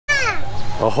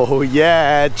Oh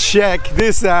yeah, check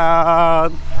this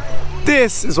out.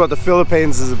 This is what the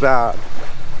Philippines is about.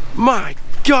 My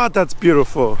God, that's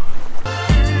beautiful.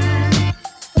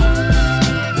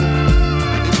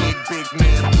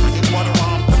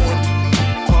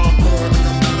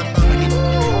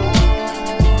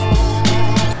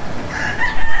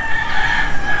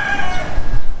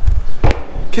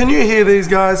 Can you hear these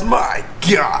guys? My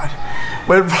God.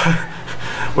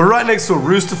 We're right next to a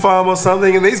rooster farm or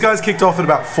something, and these guys kicked off at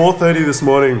about 4:30 this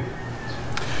morning,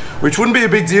 which wouldn't be a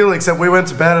big deal except we went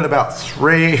to bed at about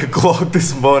 3 o'clock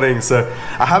this morning. So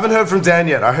I haven't heard from Dan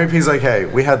yet. I hope he's okay.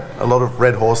 We had a lot of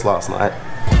red horse last night.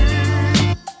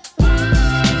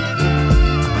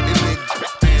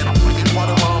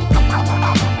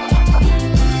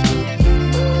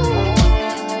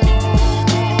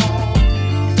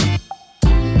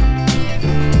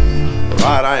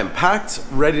 Right, I am packed,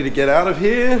 ready to get out of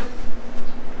here.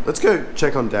 Let's go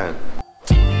check on Dan.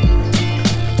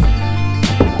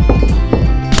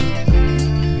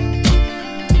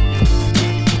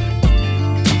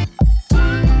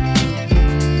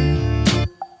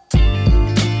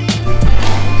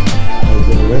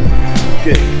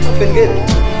 Good. I've been good.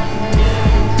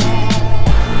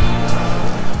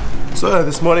 So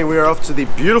this morning we are off to the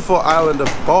beautiful island of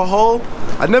Bohol.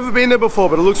 I've never been there before,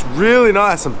 but it looks really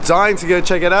nice. I'm dying to go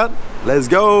check it out. Let's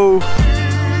go.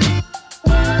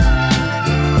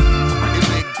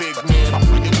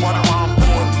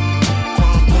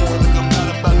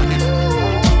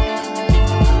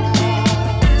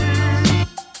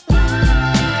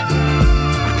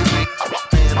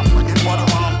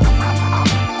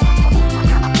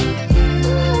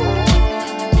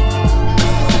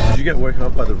 Did you get woken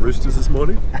up by the roosters this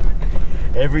morning?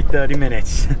 Every 30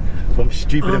 minutes from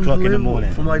stupid o'clock in the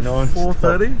morning. From like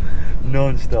 4:30?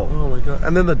 Non-stop. Oh my God.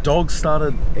 And then the dogs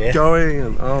started going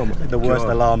and oh my God. The worst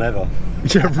alarm ever.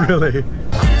 Yeah, really.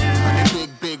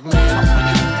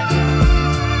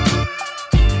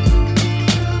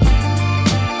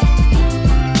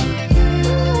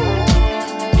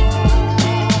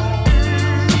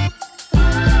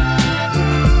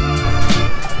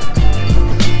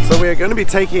 So we are going to be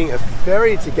taking a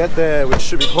ferry to get there, which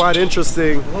should be quite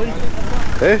interesting.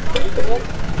 Eh?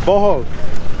 Bohol.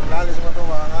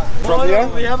 From here?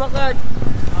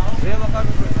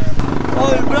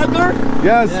 Oh, brother?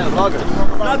 Yes. Yeah,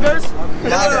 vloggers.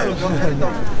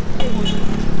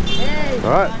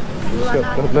 Alright. Let's go.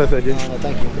 No, thank you.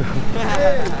 Thank you.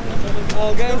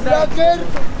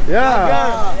 Yeah.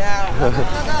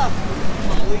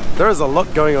 There is a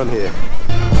lot going on here.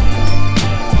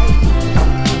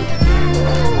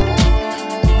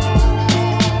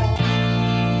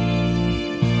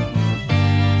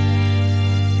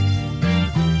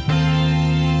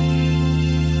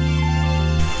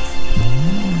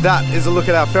 That is a look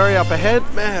at our ferry up ahead.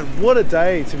 Man, what a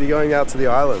day to be going out to the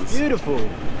islands. Beautiful.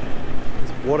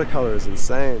 This watercolor is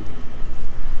insane.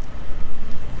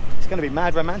 It's going to be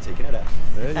mad romantic, you know that?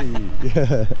 Hey.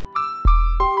 Yeah.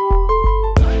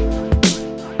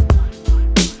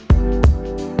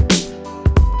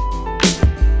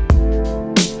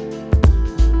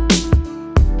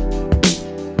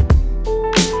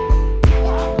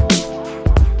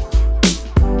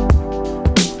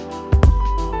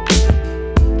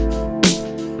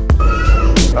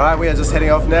 Alright, we are just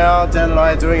heading off now. Dan and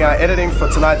I are doing our editing for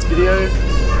tonight's video.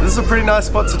 This is a pretty nice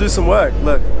spot to do some work.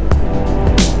 Look.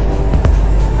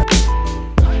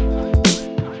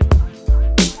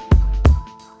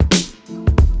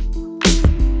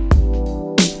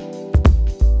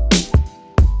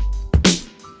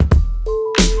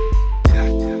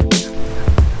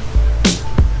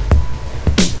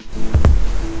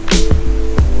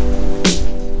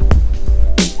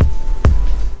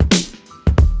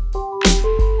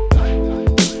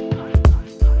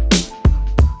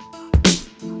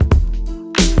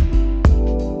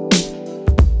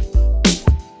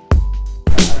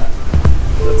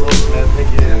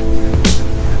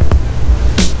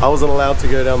 I wasn't allowed to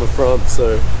go down the front,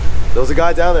 so there was a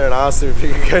guy down there and I asked him if he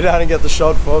could go down and get the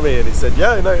shot for me, and he said,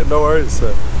 yeah, no worries.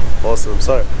 So awesome.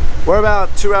 So we're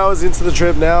about 2 hours into the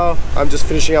trip now. I'm just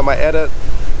finishing up my edit,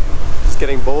 just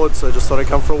getting bored, so I just thought I'd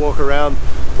come for a walk around.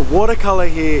 The watercolor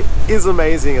here is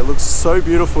amazing. It looks so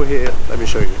beautiful here. Let me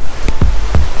show you.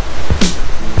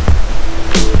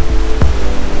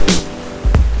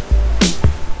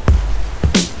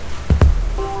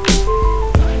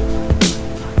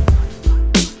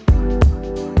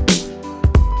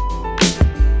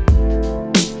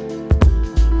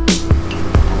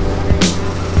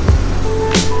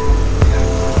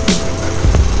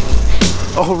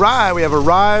 Alright, we have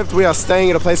arrived. We are staying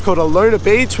at a place called Alona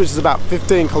Beach, which is about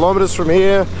 15 kilometers from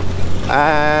here.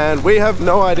 and we have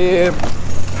no idea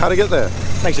how to get there.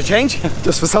 Makes a change.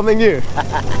 Just for something new.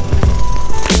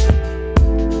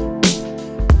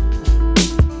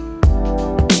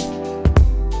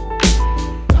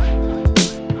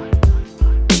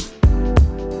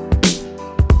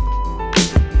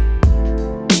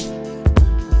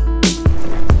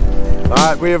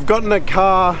 Alright, we have gotten a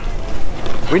car.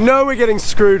 We know we're getting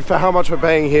screwed for how much we're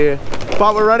paying here,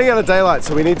 but we're running out of daylight,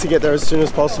 so we need to get there as soon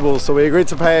as possible. So we agreed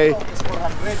to pay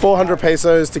 400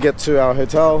 pesos to get to our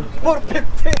hotel. 400!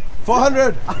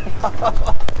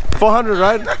 400,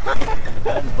 right?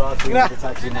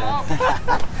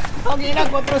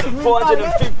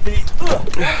 450.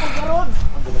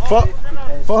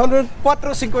 400?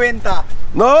 450.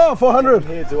 No, 400!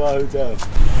 Here to our hotel.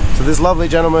 So this lovely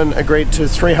gentleman agreed to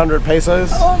 300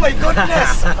 pesos. Oh my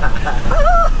goodness!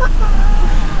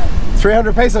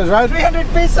 300 pesos, right? 300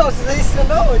 pesos.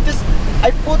 No, just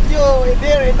I put you in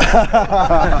there.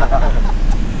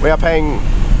 We are paying,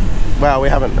 well, we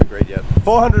haven't agreed yet.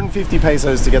 450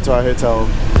 pesos to get to our hotel.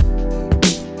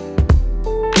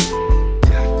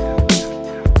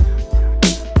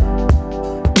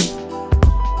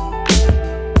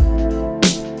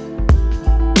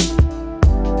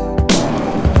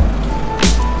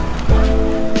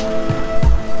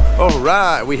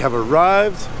 Alright, we have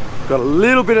arrived. Got a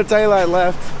little bit of daylight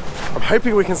left. I'm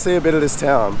hoping we can see a bit of this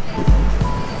town.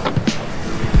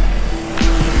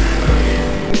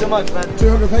 Thank you so much, man.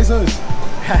 200 pesos.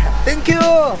 Thank you.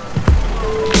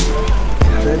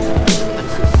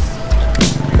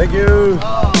 Thank you.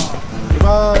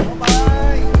 Goodbye. Bye.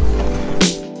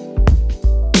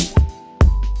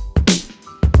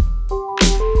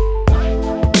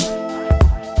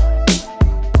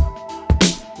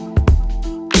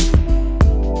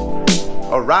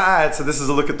 Alright, so this is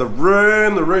a look at the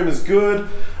room. The room is good.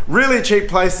 Really cheap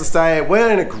place to stay.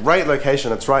 We're in a great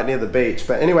location. It's right near the beach.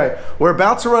 But anyway, we're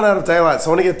about to run out of daylight, so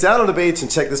I want to get down to the beach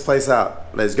and check this place out.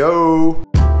 Let's go.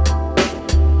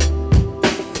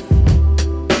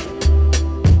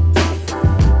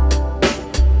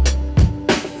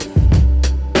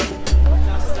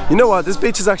 You know what? This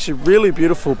beach is actually really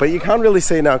beautiful, but you can't really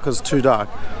see it now because it's too dark.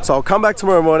 So I'll come back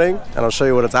tomorrow morning and I'll show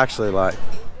you what it's actually like.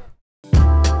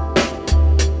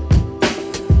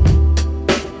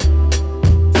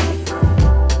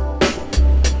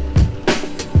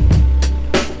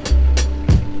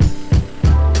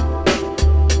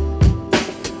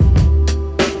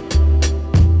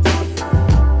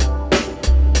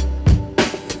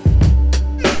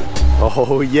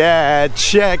 Oh yeah,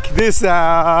 check this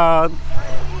out.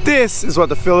 This is what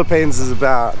the Philippines is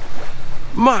about.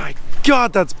 My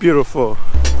God, that's beautiful.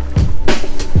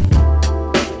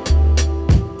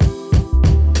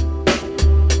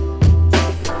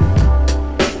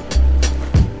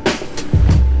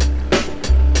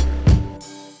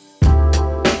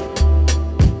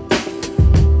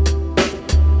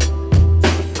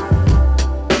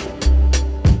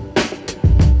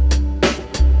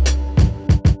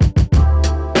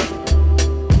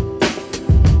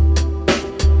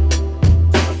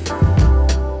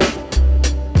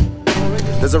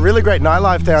 There's a really great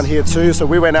nightlife down here too, so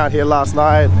we went out here last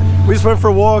night. We just went for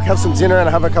a walk, have some dinner and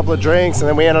have a couple of drinks, and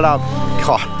then we ended up,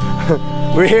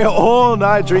 God, we're here all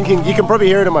night drinking. You can probably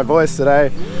hear it in my voice today.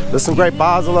 There's some great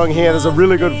bars along here, there's a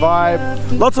really good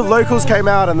vibe. Lots of locals came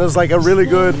out and there's like it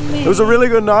was a really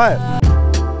good night.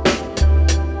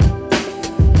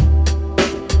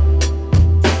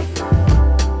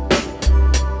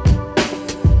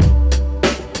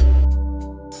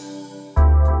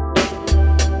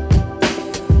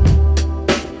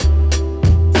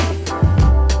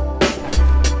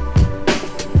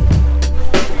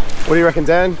 What do you reckon,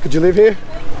 Dan? Could you live here?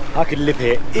 I could live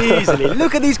here easily.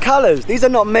 Look at these colours. These are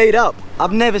not made up.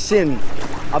 I've never seen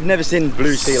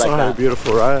blue sea like that. So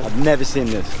beautiful, right? I've never seen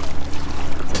this.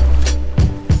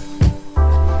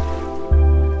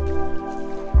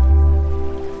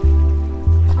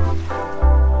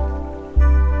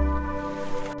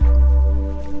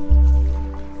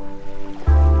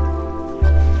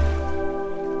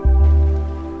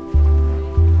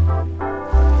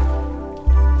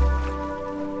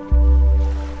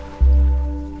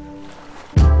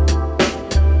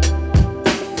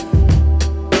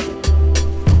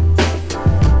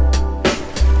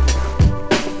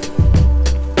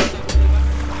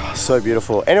 So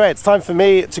beautiful. Anyway, it's time for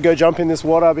me to go jump in this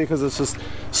water because it's just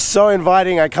so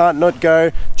inviting. I can't not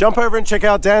go. Jump over and check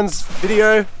out Dan's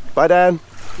video. Bye, Dan.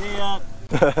 See ya.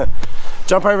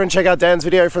 Jump over and check out Dan's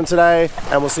video from today,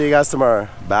 and we'll see you guys tomorrow.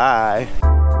 Bye.